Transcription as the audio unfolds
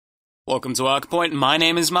Welcome to Arkpoint, my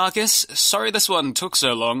name is Marcus. Sorry this one took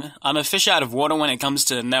so long. I'm a fish out of water when it comes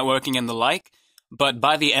to networking and the like, but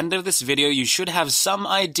by the end of this video you should have some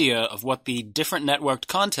idea of what the different networked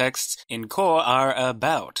contexts in Core are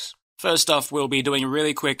about. First off, we'll be doing a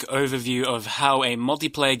really quick overview of how a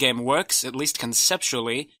multiplayer game works, at least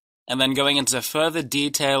conceptually, and then going into further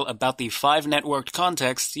detail about the 5 networked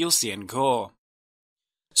contexts you'll see in Core.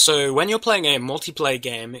 So, when you're playing a multiplayer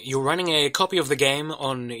game, you're running a copy of the game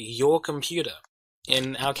on your computer.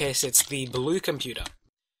 In our case, it's the blue computer.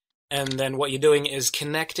 And then what you're doing is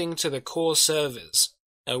connecting to the core servers,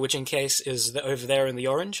 which in case is over there in the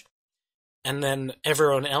orange. And then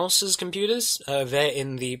everyone else's computers, they're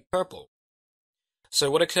in the purple. So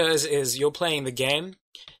what occurs is you're playing the game,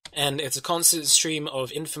 and it's a constant stream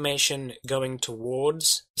of information going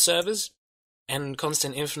towards servers, and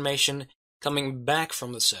constant information coming back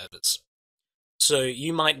from the servers. So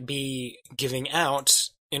you might be giving out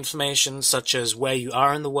information such as where you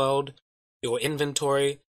are in the world, your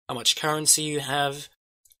inventory, how much currency you have,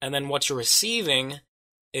 and then what you're receiving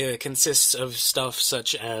consists of stuff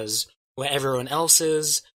such as where everyone else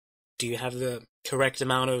is, do you have the correct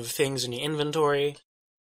amount of things in your inventory,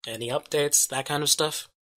 any updates, that kind of stuff.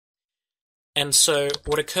 And so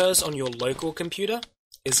what occurs on your local computer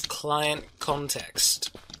is client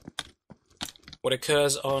context. What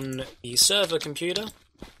occurs on the server computer,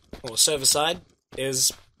 or server side,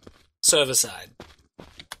 is server side.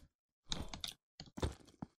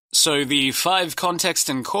 So the 5 contexts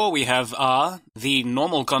in Core we have are the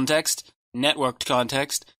normal context, networked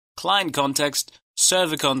context, client context,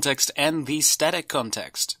 server context, and the static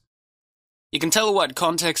context. You can tell what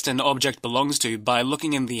context an object belongs to by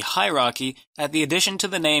looking in the hierarchy at the addition to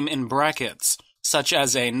the name in brackets, such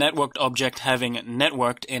as a networked object having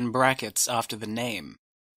networked in brackets after the name.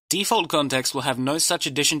 Default context will have no such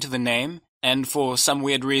addition to the name, and for some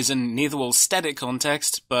weird reason neither will static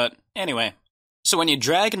context, but anyway. So when you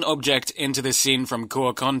drag an object into the scene from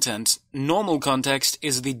core content, normal context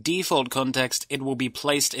is the default context it will be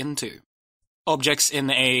placed into. Objects in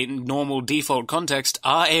a normal default context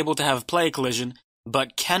are able to have player collision,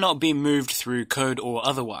 but cannot be moved through code or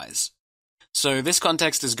otherwise. So this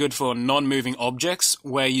context is good for non-moving objects,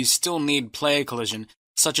 where you still need player collision,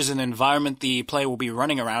 such as an environment the player will be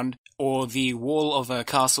running around, or the wall of a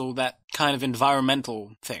castle, that kind of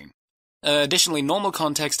environmental thing. Additionally, normal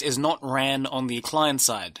context is not ran on the client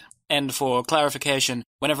side. And for clarification,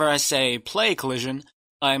 whenever I say player collision,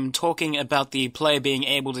 I'm talking about the player being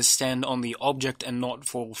able to stand on the object and not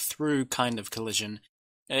fall through kind of collision.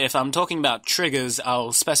 If I'm talking about triggers,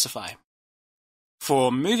 I'll specify.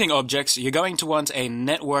 For moving objects, you're going to want a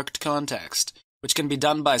networked context, which can be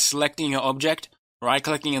done by selecting your object,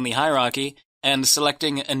 right-clicking in the hierarchy, and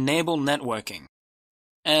selecting Enable Networking.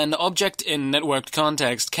 An object in networked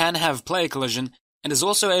context can have player collision and is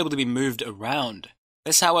also able to be moved around.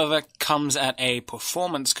 This, however, comes at a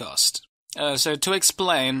performance cost. So to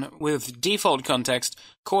explain, with default context,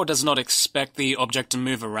 Core does not expect the object to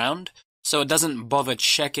move around, so it doesn't bother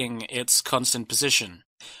checking its constant position.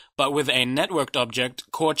 But with a networked object,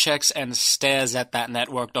 Core checks and stares at that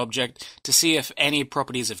networked object to see if any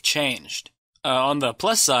properties have changed. On the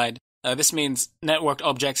plus side, this means networked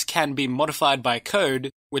objects can be modified by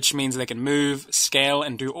code, which means they can move, scale,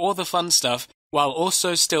 and do all the fun stuff, while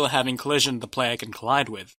also still having collision the player can collide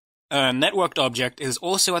with. A networked object is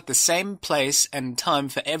also at the same place and time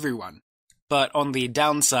for everyone. But on the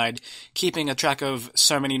downside, keeping a track of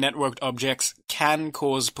so many networked objects can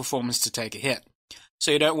cause performance to take a hit. So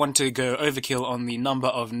you don't want to go overkill on the number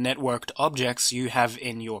of networked objects you have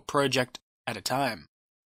in your project at a time.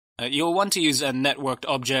 You'll want to use a networked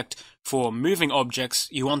object for moving objects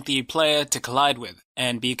you want the player to collide with,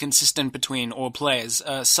 and be consistent between all players,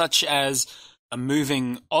 such as a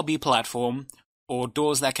moving obby platform, or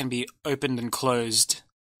doors that can be opened and closed,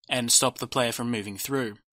 and stop the player from moving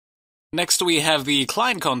through. Next we have the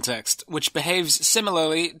client context, which behaves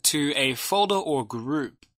similarly to a folder or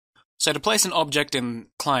group. So to place an object in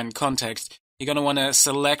client context, you're going to want to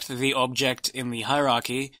select the object in the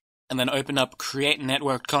hierarchy, and then open up Create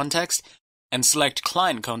Networked Context, and select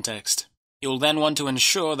Client Context. You'll then want to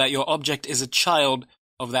ensure that your object is a child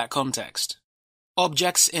of that context.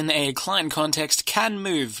 Objects in a client context can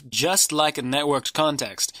move just like a networked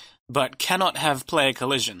context, but cannot have player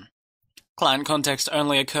collision. Client context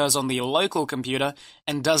only occurs on the local computer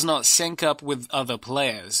and does not sync up with other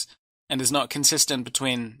players, and is not consistent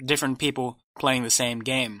between different people playing the same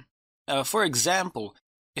game. For example,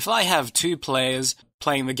 if I have 2 players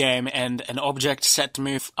playing the game and an object set to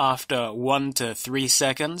move after 1 to 3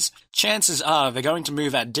 seconds, chances are they're going to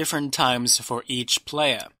move at different times for each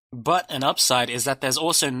player. But an upside is that there's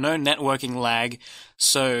also no networking lag,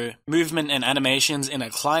 so movement and animations in a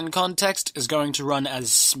client context is going to run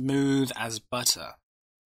as smooth as butter.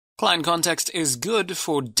 Client context is good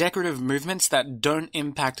for decorative movements that don't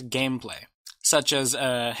impact gameplay, such as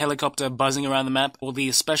a helicopter buzzing around the map or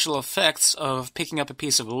the special effects of picking up a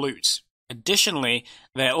piece of loot. Additionally,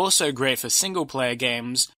 they're also great for single-player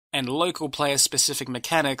games and local player-specific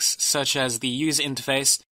mechanics such as the user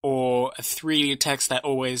interface or a 3D text that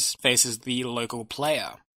always faces the local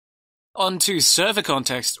player. On to server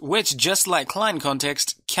context, which, just like client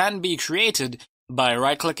context, can be created by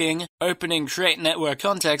right-clicking, opening Create Network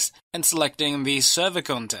Context, and selecting the server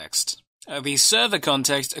context. The server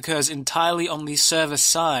context occurs entirely on the server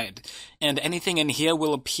side, and anything in here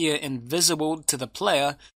will appear invisible to the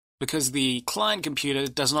player because the client computer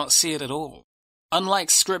does not see it at all. Unlike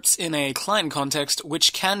scripts in a client context,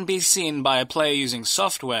 which can be seen by a player using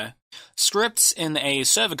software, scripts in a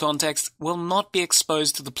server context will not be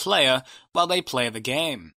exposed to the player while they play the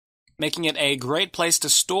game, making it a great place to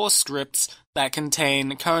store scripts that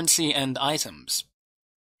contain currency and items.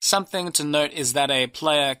 Something to note is that a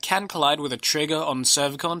player can collide with a trigger on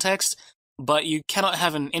server context, but you cannot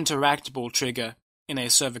have an interactable trigger in a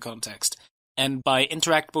server context. And by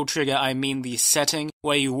interactable trigger, I mean the setting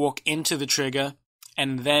where you walk into the trigger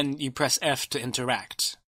and then you press F to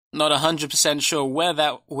interact. Not 100% sure where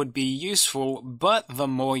that would be useful, but the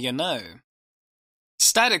more you know.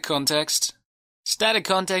 Static context. Static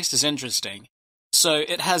context is interesting. So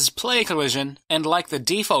it has player collision, and like the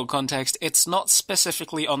default context, it's not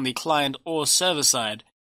specifically on the client or server side.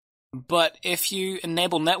 But if you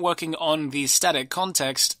enable networking on the static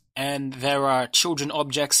context, and there are children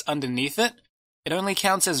objects underneath it, it only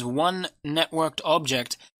counts as one networked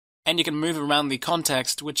object, and you can move around the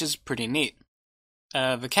context, which is pretty neat.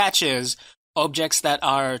 The catch is, objects that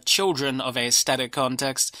are children of a static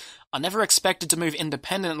context are never expected to move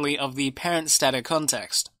independently of the parent static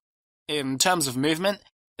context. In terms of movement,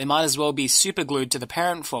 they might as well be superglued to the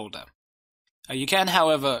parent folder. You can,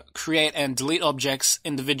 however, create and delete objects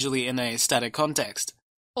individually in a static context.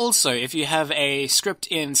 Also, if you have a script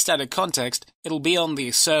in static context, it'll be on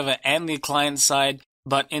the server and the client side,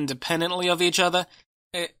 but independently of each other.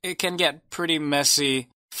 It can get pretty messy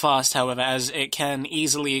fast, however, as it can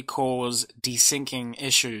easily cause desyncing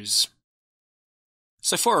issues.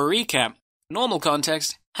 So for a recap, normal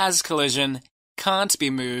context has collision, can't be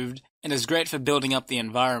moved, and is great for building up the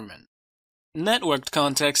environment. Networked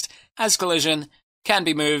context has collision, can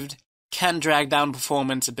be moved, can drag down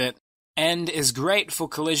performance a bit, and is great for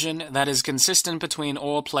collision that is consistent between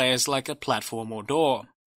all players like a platform or door.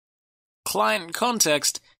 Client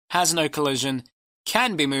context has no collision,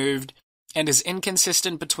 can be moved, and is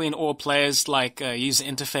inconsistent between all players like a user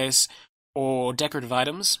interface or decorative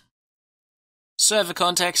items. Server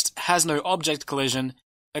context has no object collision,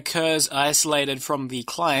 occurs isolated from the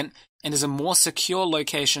client, and is a more secure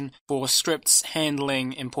location for scripts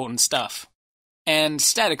handling important stuff. And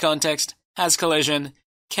static context has collision,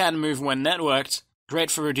 can move when networked, great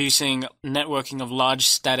for reducing networking of large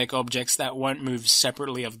static objects that won't move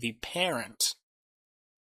separately of the parent.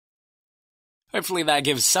 Hopefully that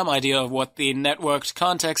gives some idea of what the networked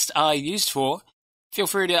contexts are used for. Feel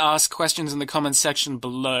free to ask questions in the comments section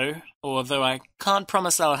below, although I can't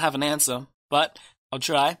promise I'll have an answer, but I'll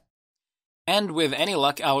try. And with any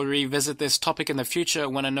luck, I'll revisit this topic in the future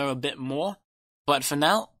when I know a bit more. But for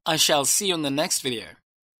now, I shall see you in the next video.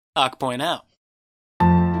 Arkpoint out.